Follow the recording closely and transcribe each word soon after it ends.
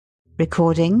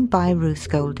Recording by Ruth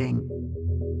Golding.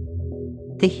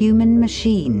 The Human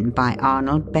Machine by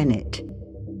Arnold Bennett.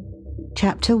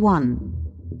 Chapter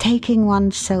 1. Taking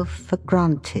Oneself for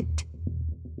Granted.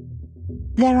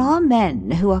 There are men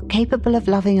who are capable of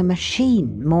loving a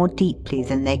machine more deeply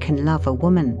than they can love a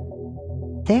woman.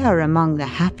 They are among the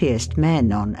happiest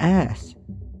men on earth.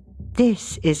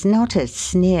 This is not a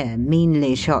sneer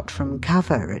meanly shot from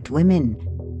cover at women.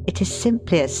 It is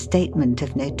simply a statement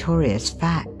of notorious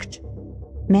fact.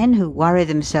 Men who worry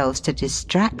themselves to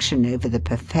distraction over the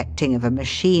perfecting of a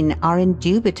machine are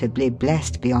indubitably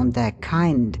blessed beyond their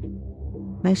kind.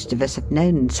 Most of us have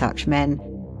known such men.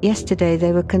 Yesterday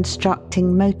they were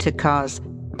constructing motor cars,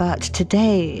 but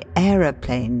today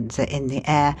aeroplanes are in the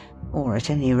air, or at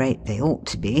any rate they ought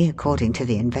to be, according to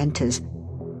the inventors.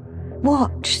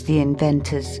 Watch the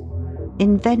inventors.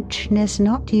 Invention is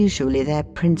not usually their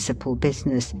principal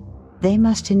business. They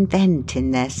must invent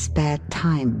in their spare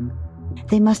time.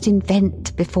 They must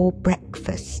invent before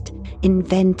breakfast,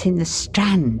 invent in the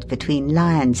Strand between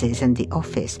Lyons's and the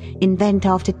office, invent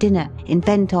after dinner,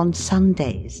 invent on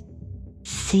Sundays.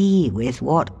 See with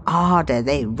what ardour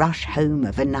they rush home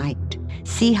of a night.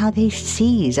 See how they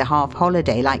seize a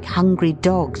half-holiday like hungry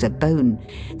dogs a bone.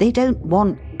 They don't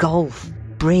want golf,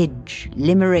 bridge,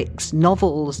 limericks,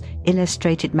 novels,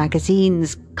 illustrated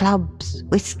magazines, clubs,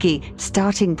 whiskey,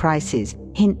 starting prices,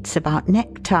 hints about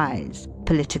neckties,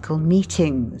 political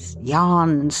meetings,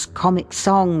 yarns, comic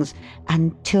songs,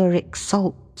 and Turic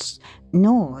salts,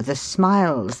 nor the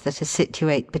smiles that are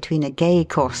situate between a gay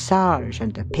corsage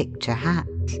and a picture hat.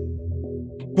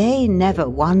 They never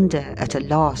wonder at a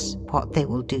loss what they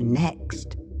will do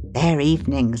next. Their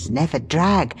evenings never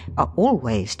drag, are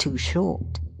always too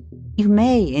short. You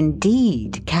may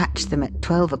indeed catch them at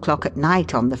 12 o'clock at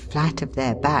night on the flat of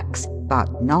their backs,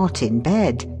 but not in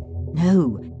bed.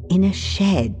 No, in a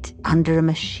shed under a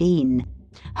machine,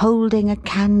 holding a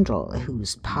candle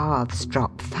whose paths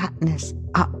drop fatness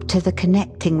up to the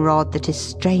connecting rod that is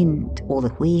strained or the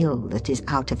wheel that is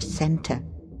out of centre.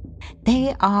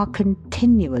 They are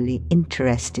continually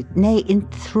interested, nay,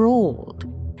 enthralled.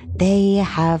 They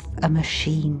have a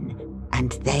machine,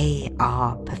 and they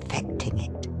are perfecting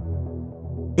it.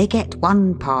 They get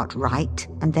one part right,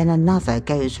 and then another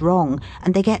goes wrong,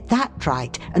 and they get that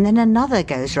right, and then another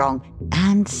goes wrong,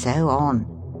 and so on.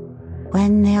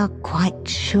 When they are quite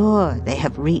sure they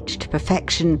have reached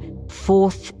perfection,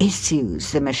 forth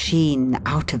issues the machine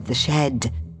out of the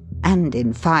shed, and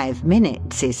in 5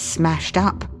 minutes is smashed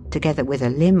up, together with a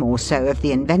limb or so of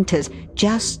the inventors,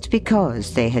 just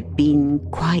because they had been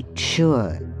quite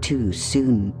sure too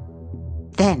soon.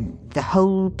 Then the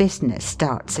whole business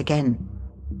starts again.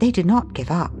 They do not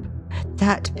give up.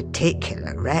 That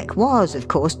particular wreck was, of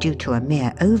course, due to a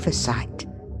mere oversight.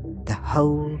 The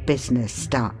whole business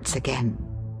starts again,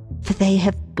 for they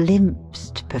have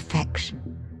glimpsed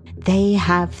perfection. They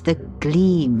have the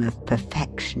gleam of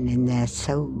perfection in their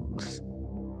souls.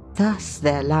 Thus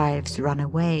their lives run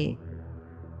away.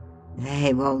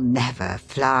 They will never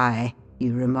fly,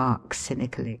 you remark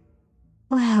cynically.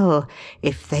 Well,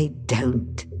 if they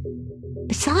don't.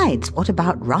 Besides, what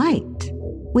about right?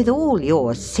 With all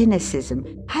your cynicism,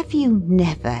 have you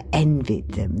never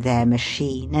envied them their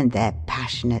machine and their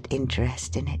passionate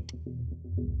interest in it?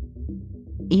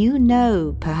 You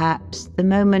know, perhaps, the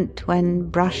moment when,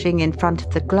 brushing in front of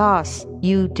the glass,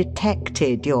 you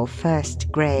detected your first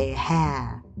grey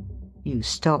hair. You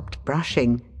stopped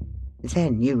brushing.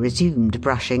 Then you resumed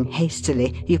brushing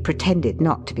hastily. You pretended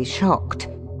not to be shocked.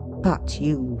 But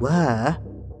you were.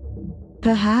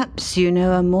 Perhaps you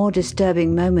know a more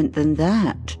disturbing moment than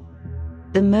that.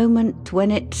 The moment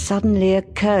when it suddenly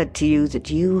occurred to you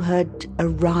that you had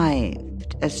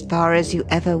arrived as far as you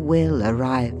ever will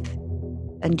arrive,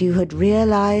 and you had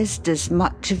realized as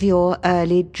much of your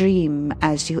early dream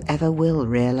as you ever will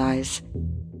realize,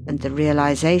 and the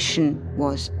realization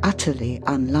was utterly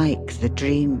unlike the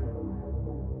dream.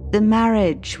 The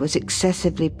marriage was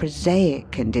excessively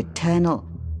prosaic and eternal,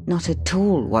 not at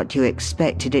all what you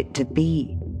expected it to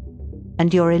be,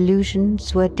 and your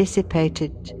illusions were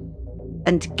dissipated,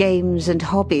 and games and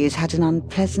hobbies had an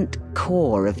unpleasant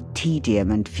core of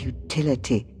tedium and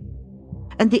futility,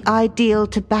 and the ideal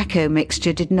tobacco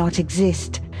mixture did not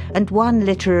exist, and one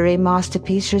literary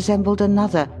masterpiece resembled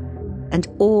another, and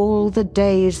all the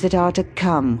days that are to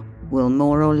come will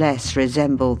more or less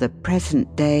resemble the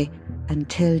present day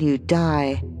until you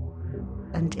die,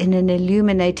 and in an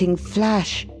illuminating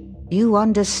flash you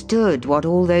understood what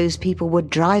all those people were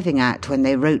driving at when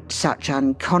they wrote such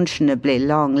unconscionably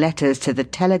long letters to the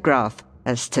telegraph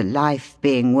as to life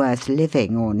being worth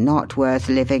living or not worth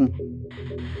living.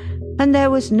 And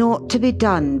there was naught to be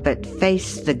done but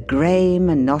face the grey,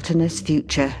 monotonous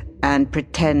future and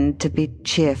pretend to be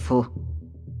cheerful,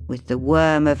 with the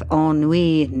worm of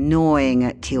ennui gnawing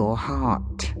at your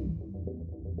heart.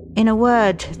 In a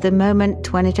word, the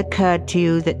moment when it occurred to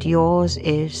you that yours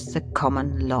is the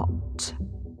common lot.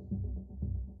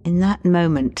 In that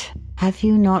moment, have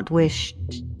you not wished,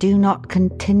 do not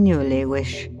continually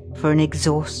wish, for an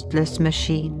exhaustless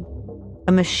machine,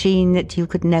 a machine that you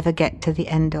could never get to the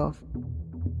end of?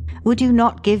 Would you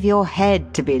not give your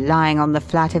head to be lying on the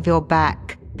flat of your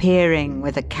back, peering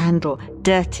with a candle,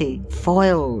 dirty,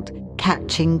 foiled,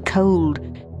 catching cold,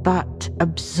 but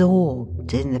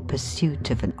absorbed in the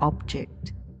pursuit of an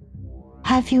object?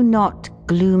 Have you not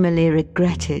gloomily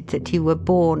regretted that you were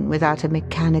born without a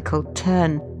mechanical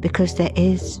turn, because there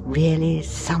is really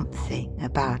something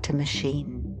about a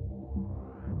machine?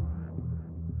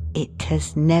 It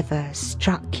has never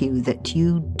struck you that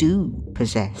you do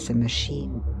possess a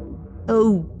machine.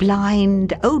 Oh,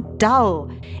 blind, oh,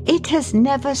 dull! It has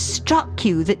never struck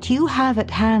you that you have at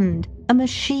hand a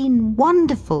machine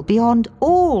wonderful beyond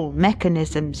all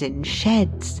mechanisms in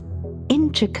sheds,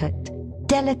 intricate,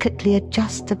 delicately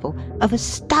adjustable, of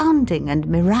astounding and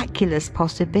miraculous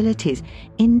possibilities,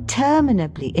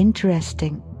 interminably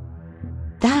interesting.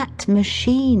 That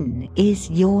machine is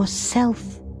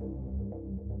yourself.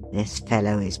 This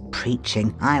fellow is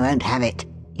preaching. I won't have it,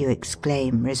 you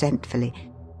exclaim resentfully.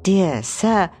 Dear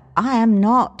sir, I am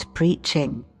not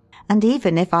preaching, and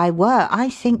even if I were, I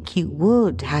think you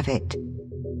would have it.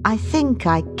 I think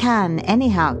I can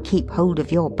anyhow keep hold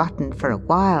of your button for a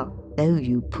while, though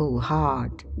you pull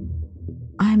hard.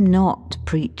 I am not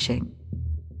preaching.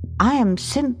 I am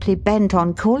simply bent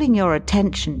on calling your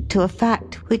attention to a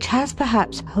fact which has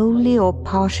perhaps wholly or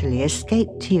partially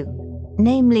escaped you,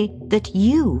 namely that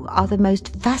you are the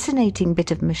most fascinating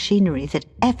bit of machinery that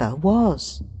ever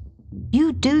was.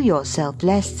 You do yourself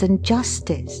less than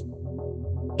justice.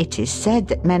 It is said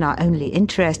that men are only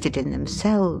interested in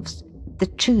themselves. The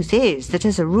truth is that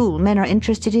as a rule men are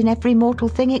interested in every mortal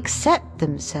thing except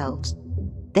themselves.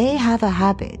 They have a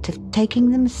habit of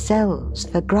taking themselves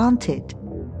for granted,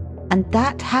 and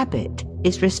that habit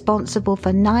is responsible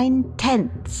for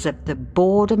 9/10 of the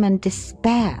boredom and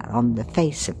despair on the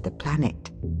face of the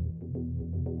planet.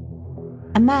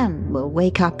 A man will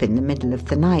wake up in the middle of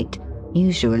the night,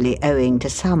 usually owing to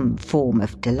some form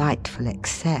of delightful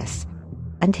excess,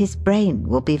 and his brain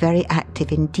will be very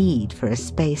active indeed for a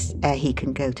space ere he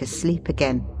can go to sleep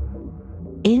again.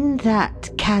 In that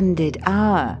candid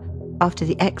hour, after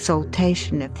the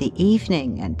exaltation of the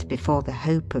evening and before the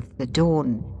hope of the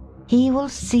dawn, he will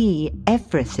see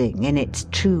everything in its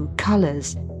true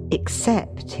colours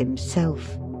except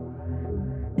himself.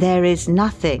 There is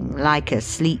nothing like a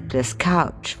sleepless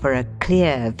couch for a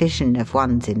clear vision of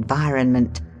one's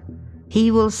environment.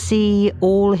 He will see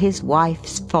all his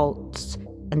wife's faults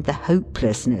and the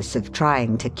hopelessness of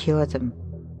trying to cure them.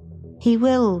 He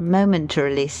will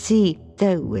momentarily see,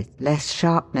 though with less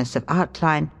sharpness of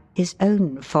outline, his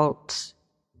own faults.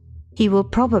 He will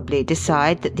probably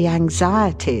decide that the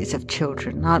anxieties of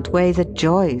children outweigh the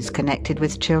joys connected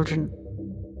with children.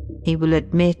 He will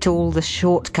admit all the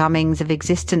shortcomings of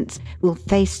existence, will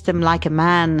face them like a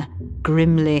man,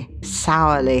 grimly,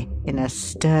 sourly, in a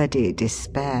sturdy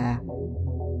despair.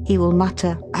 He will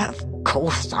mutter, "Of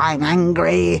course I'm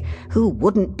angry. Who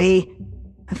wouldn't be?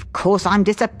 Of course I'm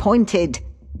disappointed.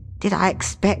 Did I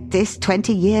expect this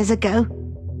 20 years ago?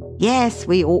 Yes,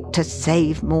 we ought to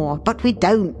save more, but we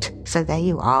don't, so there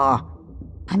you are.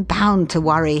 I'm bound to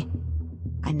worry.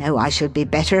 I know I should be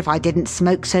better if I didn't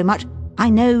smoke so much. I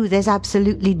know there's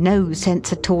absolutely no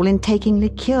sense at all in taking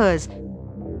liqueurs.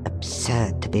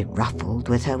 Absurd to be ruffled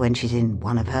with her when she's in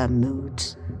one of her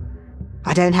moods.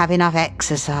 I don't have enough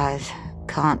exercise.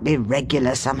 Can't be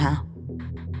regular somehow.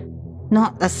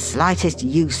 Not the slightest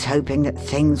use hoping that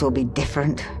things will be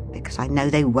different, because I know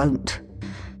they won't.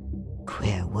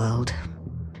 Queer world.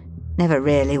 Never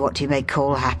really what you may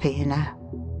call happy, you know.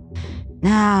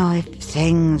 Now, if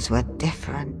things were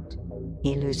different..."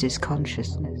 He loses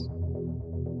consciousness.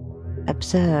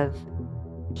 Observe,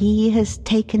 he has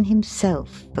taken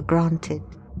himself for granted,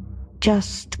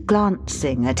 just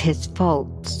glancing at his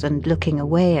faults and looking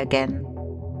away again.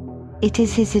 It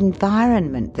is his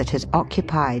environment that has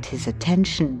occupied his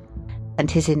attention,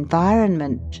 and his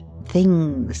environment,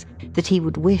 things that he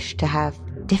would wish to have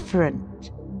different.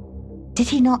 Did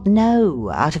he not know,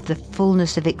 out of the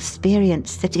fullness of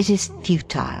experience, that it is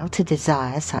futile to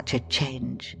desire such a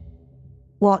change?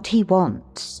 What he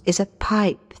wants is a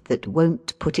pipe that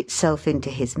won't put itself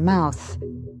into his mouth,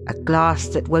 a glass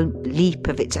that won't leap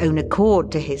of its own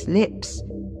accord to his lips,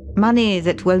 Money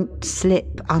that won't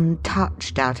slip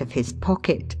untouched out of his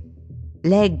pocket.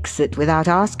 Legs that without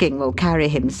asking will carry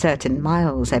him certain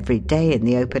miles every day in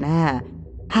the open air.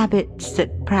 Habits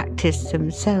that practice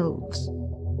themselves.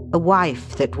 A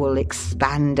wife that will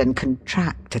expand and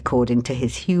contract according to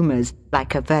his humours,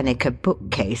 like a Wernicke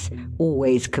bookcase,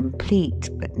 always complete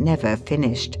but never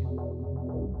finished.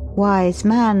 Wise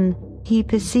man, he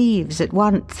perceives at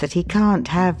once that he can't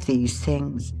have these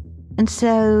things, and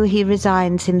so he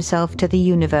resigns himself to the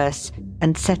universe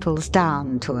and settles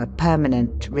down to a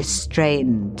permanent,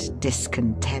 restrained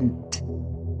discontent.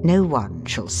 No one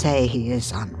shall say he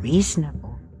is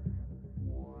unreasonable.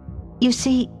 You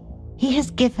see, he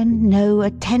has given no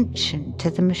attention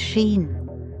to the machine.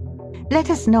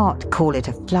 Let us not call it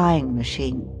a flying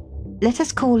machine. Let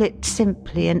us call it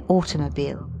simply an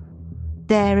automobile.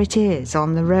 There it is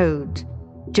on the road,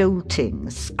 jolting,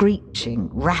 screeching,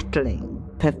 rattling,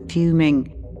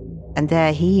 perfuming, and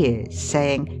there he is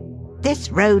saying,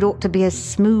 "This road ought to be as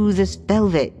smooth as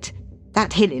velvet.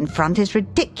 That hill in front is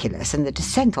ridiculous, and the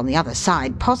descent on the other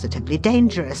side positively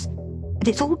dangerous. And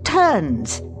it's all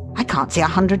turns. I can't see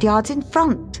 100 yards in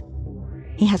front."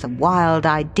 He has a wild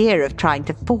idea of trying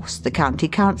to force the county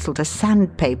council to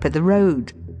sandpaper the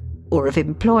road, or of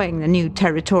employing the new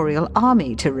territorial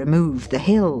army to remove the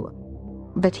hill.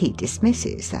 But he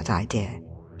dismisses that idea.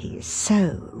 He is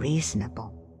so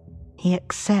reasonable. He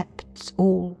accepts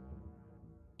all.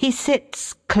 He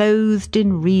sits clothed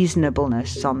in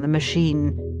reasonableness on the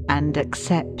machine and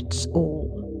accepts all.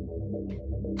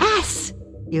 "Ass!"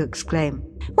 you exclaim.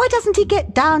 "Why doesn't he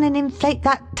get down and inflate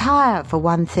that tyre, for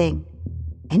one thing?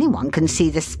 Anyone can see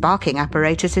the sparking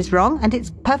apparatus is wrong, and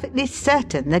it's perfectly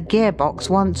certain the gearbox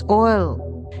wants oil.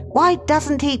 Why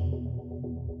doesn't he—"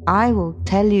 I will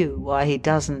tell you why he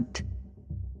doesn't.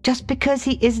 Just because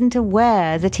he isn't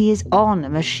aware that he is on a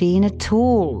machine at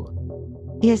all.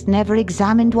 He has never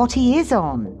examined what he is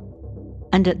on.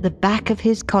 And at the back of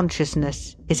his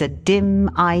consciousness is a dim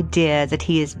idea that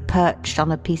he is perched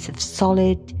on a piece of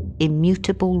solid,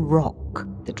 immutable rock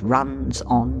that runs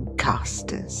on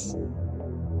casters.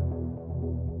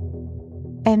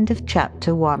 End of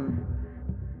chapter 1.